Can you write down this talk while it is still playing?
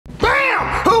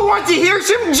wants to hear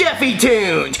some Jeffy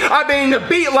tunes? I've been in the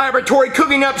beat laboratory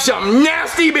cooking up some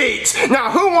nasty beats.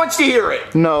 Now, who wants to hear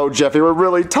it? No, Jeffy, we're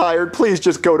really tired. Please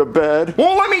just go to bed.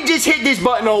 Well, let me just hit this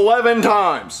button 11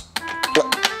 times.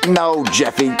 No,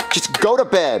 Jeffy, just go to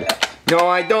bed. No,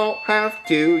 I don't have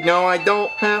to. No, I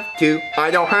don't have to.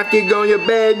 I don't have to go to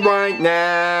bed right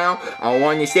now. I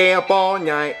want to stay up all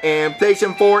night and play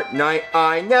some Fortnite.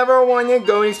 I never want to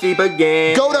go to sleep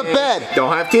again. Go to bed.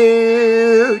 Don't have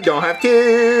to. Don't have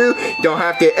to. Don't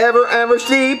have to ever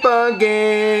sleep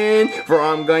again. For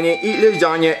I'm gonna eat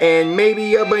lasagna and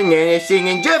maybe a banana,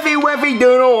 singing Jeffy Weffy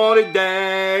Doodle all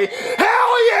day.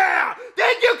 Hell yeah!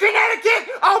 Thank you,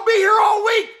 Connecticut. I'll be here all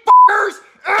week, fuckers.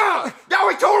 That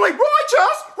was totally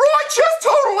righteous,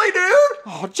 totally, dude.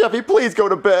 Oh, Jeffy, please go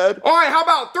to bed. All right, how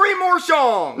about 3 more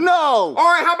songs? No. All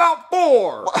right, how about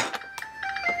 4?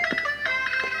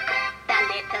 The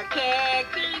little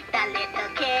kitty,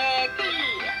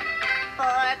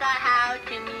 forgot how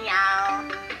to meow.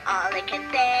 All it can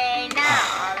say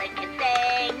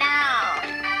now,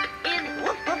 is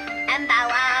woof woof and bow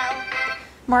wow.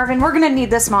 Marvin, we're gonna need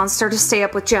this monster to stay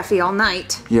up with Jeffy all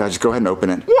night. Yeah, just go ahead and open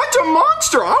it. What's a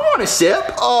monster? I want a sip.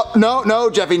 No,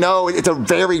 Jeffy, no. It's a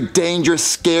very dangerous,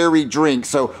 scary drink.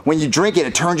 So when you drink it,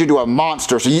 it turns you into a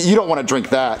monster. So you don't want to drink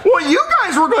that. Well, you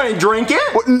guys were going to drink it.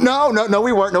 Well, no,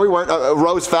 we weren't.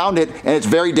 Rose found it, and it's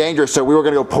very dangerous. So we were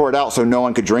going to go pour it out so no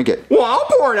one could drink it. Well, I'll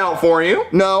pour it out for you.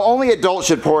 No, only adults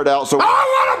should pour it out. So I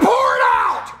want to pour it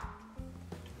out.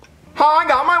 I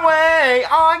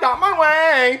got my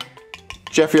way.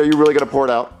 Jeffy, are you really going to pour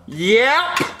it out?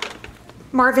 Yep.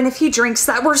 Marvin, if he drinks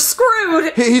that, we're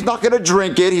screwed. He's not going to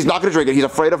drink it. He's He's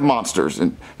afraid of monsters.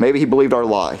 And maybe he believed our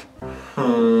lie.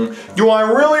 Do I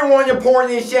really want to pour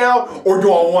this out, or do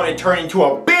I want to turn into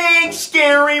a big,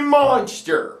 scary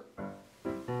monster?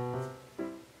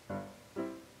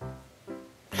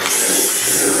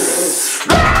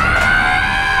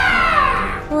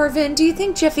 Marvin, do you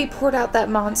think Jeffy poured out that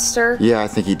monster? Yeah, I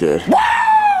think he did.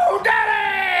 Whoa,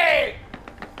 Daddy!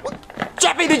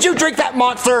 Jeffy, did you drink that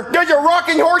monster? Does a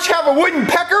rocking horse have a wooden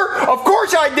pecker? Of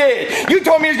course I did. You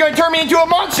told me he was going to turn me into a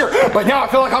monster, but now I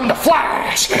feel like I'm the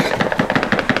Flash.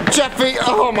 Jeffy,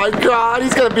 oh my God,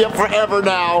 he's going to be up forever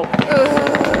now.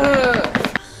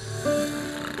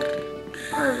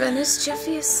 Marvin, is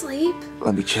Jeffy asleep?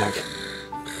 Let me check.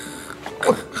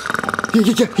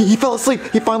 He fell asleep.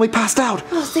 He finally passed out.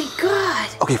 Oh, thank God.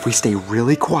 Okay, if we stay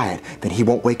really quiet, then he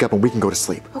won't wake up and we can go to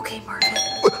sleep. Okay, Marvin.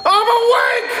 I'm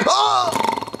awake!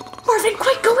 Marvin,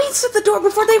 quick, go answer the door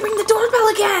before they ring the doorbell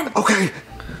again. Okay.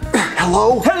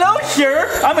 Hello? Hello, sir.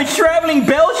 I'm a traveling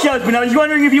bell salesman. I was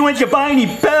wondering if you wanted to buy any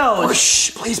bells. Oh,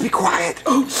 shh, please be quiet.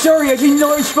 Oh, sorry, I didn't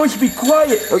know I was supposed to be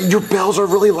quiet. Your bells are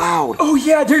really loud. Oh,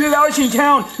 yeah, they're the loudest in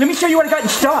town. Let me show you what I got in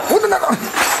stock. Oh, no.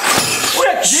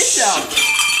 Check this out.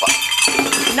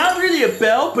 Not really a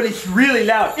bell, but it's really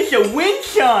loud. It's a wind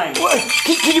chime.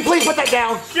 Can you please put that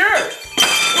down? Sure.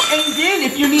 And then,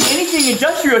 if you need anything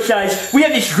industrial size, we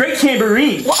have this great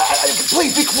tambourine.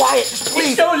 Please be quiet,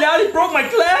 please. It's so loud it broke my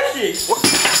glasses.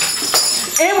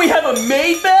 And we have a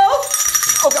maid bell.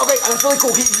 Okay, that's really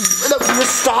cool.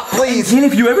 Just stop, please. And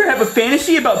if you ever have a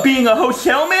fantasy about being a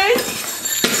hotel maid,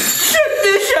 check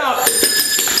this out.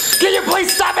 Can you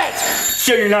please stop it?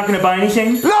 So you're not gonna buy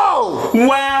anything? No!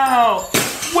 Wow!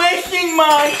 Wasting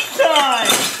my time!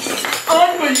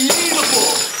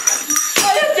 Unbelievable!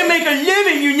 I have to make a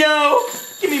living, you know!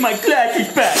 Give me my glasses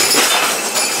back!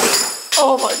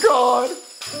 Oh my God!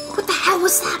 What the hell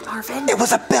was that, Marvin? It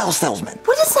was a bell salesman.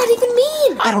 What does that even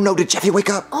mean? I don't know. Did Jeffy wake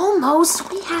up? Almost.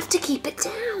 We have to keep it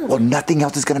down. Well, nothing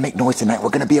else is gonna make noise tonight. We're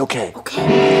gonna be okay.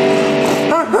 Okay.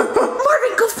 Marvin,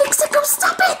 go fix it. Go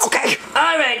stop it. Okay.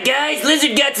 All right, guys.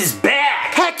 Lizard Guts is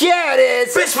back. Heck yeah, it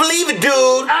is. Best believe it, dude.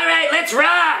 All right, let's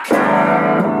rock.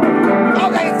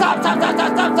 Okay, stop.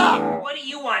 What do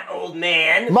you want, old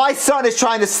man? My son is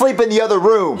trying to sleep in the other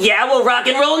room. Yeah, well, rock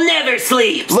and roll never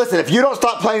sleeps. Listen, if you don't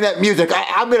stop playing that music,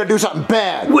 I'm gonna do something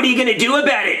bad. What are you gonna do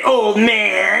about it, old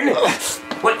man?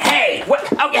 What? Hey, what?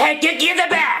 Okay, give that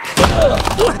back.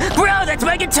 Bro, that's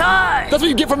my guitar. That's what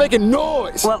you get for making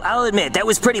noise. Well, I'll admit, that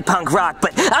was pretty punk rock,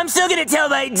 but I'm still gonna tell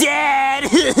my dad.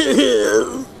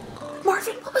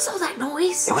 Marvin, what was all that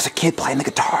noise? It was a kid playing the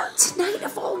guitar. Tonight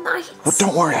of all nights. Well,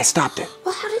 don't worry, I stopped it.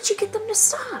 Well, how did you get them to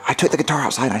stop? I took the guitar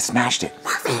outside and I smashed it.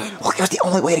 Marvin. Well, it was the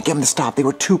only way to get them to stop. They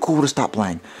were too cool to stop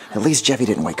playing. At least Jeffy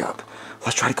didn't wake up.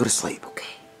 Let's try to go to sleep. Okay.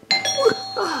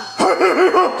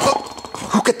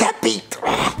 Who could that be?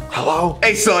 Hello?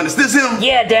 Hey, son, is this him?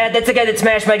 Yeah, Dad, that's the guy that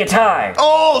smashed my guitar.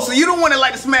 Oh, so you don't want to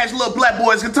like to smash little black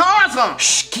boy's guitars, huh?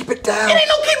 Shh, keep it down. It ain't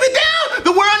no keep it down.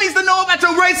 The world needs to know about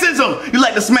your racism. You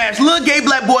like to smash little gay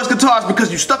black boys' guitars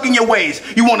because you stuck in your ways.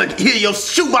 You want to hear your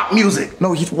shoebop music.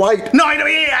 No, he's white. No, I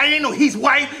didn't know he's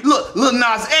white. Look, Lil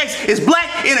Nas X is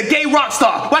black and a gay rock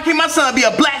star. Why can't my son be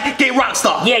a black gay rock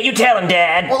star? Yeah, you tell him,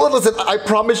 Dad. Well, listen, I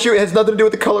promise you it has nothing to do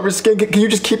with the color of his skin. Can you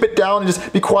just keep it down and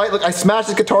just be quiet? Look, I smashed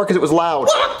his guitar because it was loud.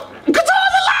 What? Guitars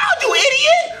are loud, you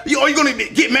idiot! Are you gonna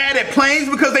get mad at planes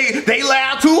because they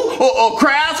loud too? Or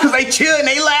crowds because they chill and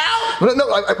they loud? No,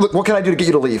 look, what can I do to get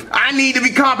you to leave? I need to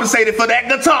be compensated for that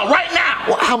guitar right now!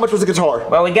 Well, how much was the guitar?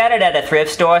 Well, we got it at a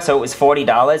thrift store, so it was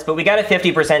 $40, but we got a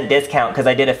 50% discount because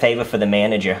I did a favor for the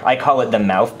manager. I call it the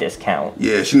mouth discount.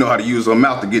 Yeah, she know how to use her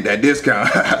mouth to get that discount.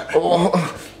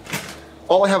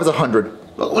 All I have is 100. Give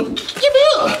me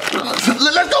up. Let's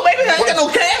go, baby. I ain't got no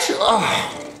cash.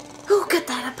 Who could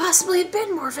that have possibly have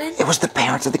been, Marvin? It was the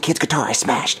parents of the kid's guitar I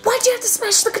smashed. Why'd you have to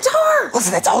smash the guitar?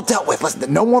 Listen, it's all dealt with.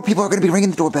 Listen, no more people are going to be ringing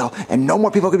the doorbell, and no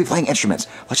more people are going to be playing instruments.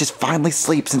 Let's just finally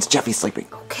sleep since Jeffy's sleeping.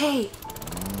 Okay.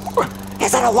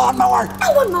 Is that a lawnmower?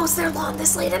 No one mows their lawn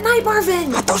this late at night,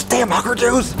 Marvin. Not those damn hugger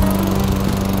Jews.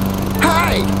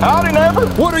 Hey! Howdy, neighbor.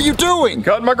 What are you doing?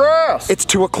 Cutting my grass. It's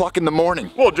 2 o'clock in the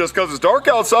morning. Well, just because it's dark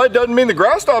outside doesn't mean the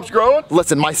grass stops growing.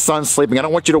 Listen, my son's sleeping. I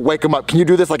don't want you to wake him up. Can you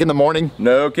do this like in the morning?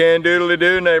 No can doodly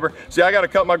do, neighbor. See, I gotta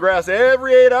cut my grass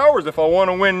every 8 hours if I want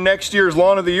to win next year's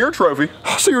Lawn of the Year trophy.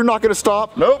 So you're not going to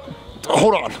stop? Nope.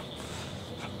 Hold on.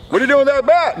 What are you doing with that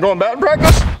bat? Going batting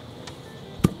practice?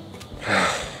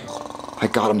 I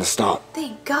got him to stop.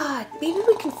 Thank God. Maybe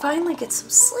we can finally get some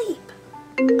sleep.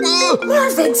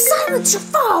 Marvin, silence your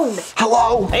phone!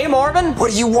 Hello? Hey, Marvin.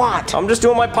 What do you want? I'm just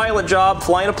doing my pilot job,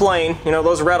 flying a plane. You know,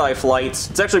 those red-eye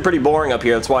flights. It's actually pretty boring up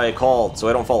here, that's why I called, so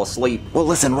I don't fall asleep. Well,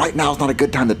 listen, right now is not a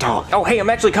good time to talk. Oh, hey, I'm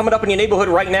actually coming up in your neighborhood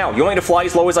right now. You want me to fly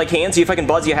as low as I can, see if I can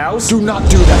buzz your house? Do not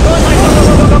do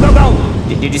that.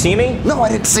 Go! Did you see me? No, I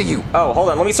didn't see you. Oh, hold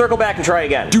on, let me circle back and try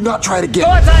again. Do not try it again. Go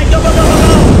outside! Go!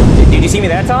 Did you see me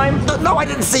that time? No, I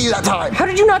didn't see you that time. How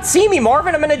did you not see me,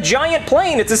 Marvin? I'm in a giant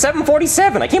plane. It's a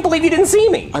 747. I can't believe you didn't see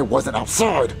me. I wasn't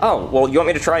outside. Oh, well, you want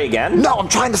me to try again? No, I'm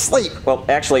trying to sleep. Well,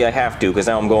 actually, I have to, because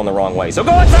now I'm going the wrong way. So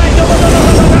go outside!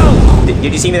 Go!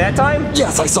 Did you see me that time?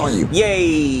 Yes, I saw you.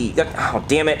 Yay! Oh,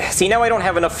 damn it. See, now I don't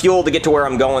have enough fuel to get to where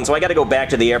I'm going, so I gotta go back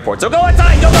to the airport. So go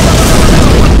outside! Go!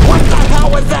 What the hell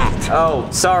was that? Oh,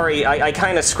 sorry. I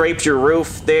kind of scraped your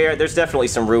roof there. There's definitely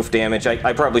some roof damage.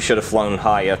 I probably should have flown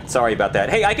higher. Sorry about that.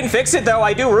 Hey, I can fix it, though.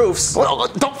 I do roofs. Well,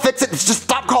 don't fix it. Just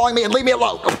stop calling me and leave me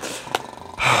alone.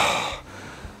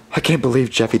 I can't believe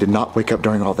Jeffy did not wake up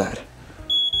during all that.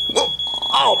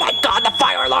 Oh my God, the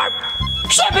fire alarm!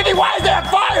 Jeffy, why is there a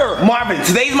fire? Marvin,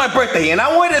 today's my birthday and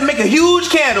I wanted to make a huge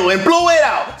candle and blow it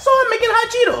out. So I'm making hot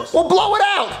Cheetos. Well, blow it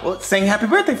out. Well, sing happy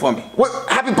birthday for me. What?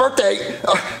 Happy birthday.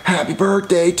 Happy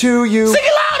birthday to you. Sing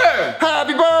it louder.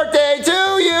 Happy birthday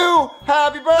to you.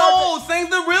 Happy birthday. No, sing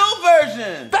the real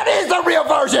version. That is the real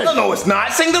version. No, it's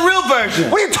not. Sing the real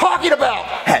version. What are you talking about?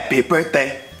 Happy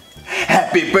birthday.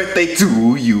 Happy birthday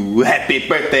to you. Happy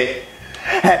birthday.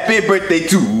 Happy birthday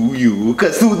to you.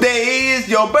 Cause today is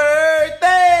your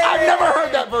birthday. I've never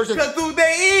heard that version. Cause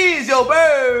today is your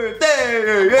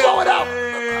birthday. Blow it out.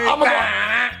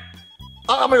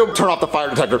 I'm gonna go turn off the fire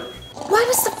detector. Why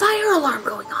was the fire alarm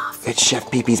going off? It's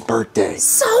Chef Pee-Pee's birthday.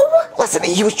 So? Listen,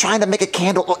 he was trying to make a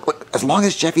candle. Look, as long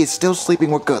as Jeffy is still sleeping,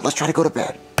 we're good. Let's try to go to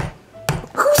bed.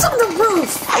 Who's on the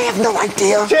roof? I have no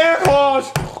idea. Santa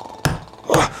Claus.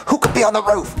 Who could be on the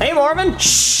roof? Hey, Marvin.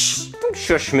 Shh. Don't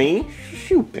shush me.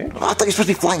 Shoot, man. I thought you were supposed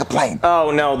to be flying a plane.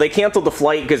 Oh, no. They canceled the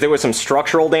flight because there was some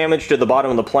structural damage to the bottom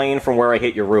of the plane from where I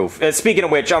hit your roof. Speaking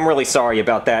of which, I'm really sorry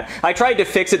about that. I tried to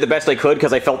fix it the best I could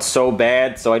because I felt so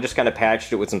bad, so I just kind of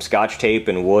patched it with some scotch tape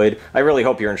and wood. I really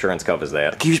hope your insurance covers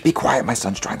that. Can you just be quiet? My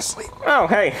son's trying to sleep. Oh,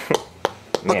 hey.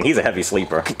 Man, he's a heavy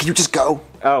sleeper. Can you just go?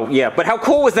 Oh, yeah. But how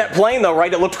cool was that plane, though,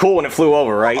 right? It looked cool when it flew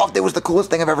over, right? Oh, it was the coolest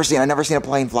thing I've ever seen. I've never seen a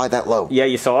plane fly that low. Yeah,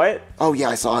 you saw it? Oh, yeah,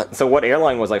 I saw it. So what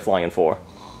airline was I flying for?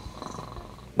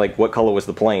 Like, what color was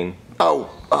the plane? Oh,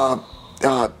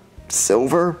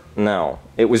 silver? No,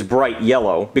 it was bright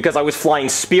yellow, because I was flying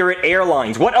Spirit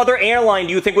Airlines. What other airline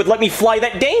do you think would let me fly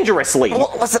that dangerously?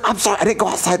 Well, listen, I'm sorry. I didn't go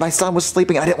outside. My son was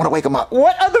sleeping, and I didn't want to wake him up.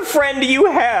 What other friend do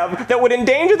you have that would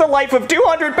endanger the life of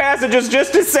 200 passengers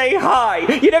just to say hi?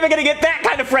 You're never gonna get that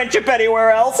kind of friendship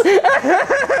anywhere else.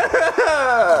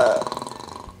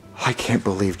 I can't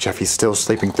believe Jeffy's still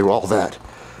sleeping through all that.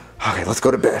 Okay, let's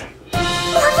go to bed.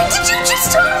 Marvin, did you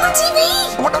just turn on the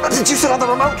TV? What, did you sit on the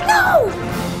remote? No!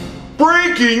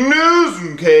 Breaking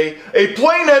news, okay? A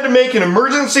plane had to make an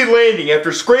emergency landing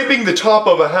after scraping the top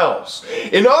of a house.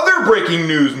 In other breaking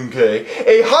news, okay?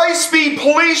 A high-speed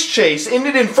police chase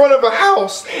ended in front of a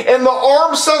house, and the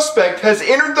armed suspect has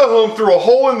entered the home through a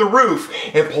hole in the roof,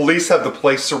 and police have the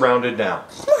place surrounded now.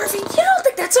 Marvin, you don't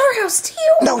think that's our house, do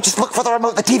you? No, just look for the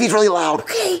remote. The TV's really loud.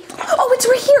 Okay. Oh, it's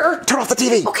right here. Turn off the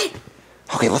TV. Okay.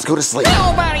 Okay, let's go to sleep.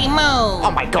 Nobody move!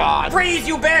 Oh my God. Freeze,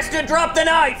 you bastard! Drop the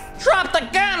knife! Drop the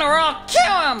gun or I'll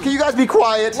kill him! Can you guys be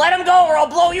quiet? Let him go or I'll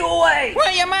blow you away!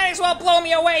 Well, you might as well blow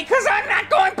me away, because I'm not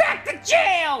going back to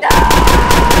jail!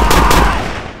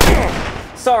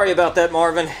 Sorry about that,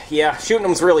 Marvin. Yeah, shooting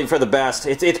him's really for the best.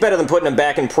 It's better than putting him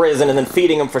back in prison and then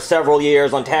feeding him for several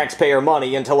years on taxpayer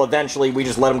money until eventually we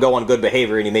just let him go on good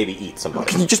behavior and he maybe eats somebody.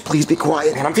 Can you just please be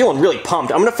quiet? Man, I'm feeling really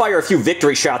pumped. I'm gonna fire a few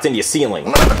victory shots into your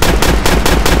ceiling.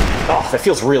 Oh, that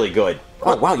feels really good.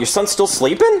 Oh, wow, your son's still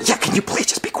sleeping? Yeah, can you please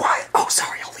just be quiet? Oh,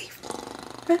 sorry, I'll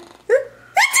leave.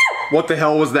 What the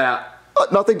hell was that?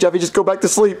 Nothing, Jeffy, just go back to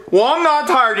sleep. Well, I'm not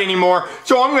tired anymore,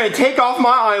 so I'm gonna take off my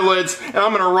eyelids and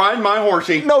I'm gonna ride my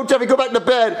horsey. No, Jeffy, go back to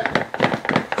bed.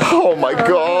 Oh my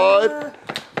God.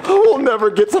 We'll never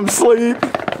get some sleep.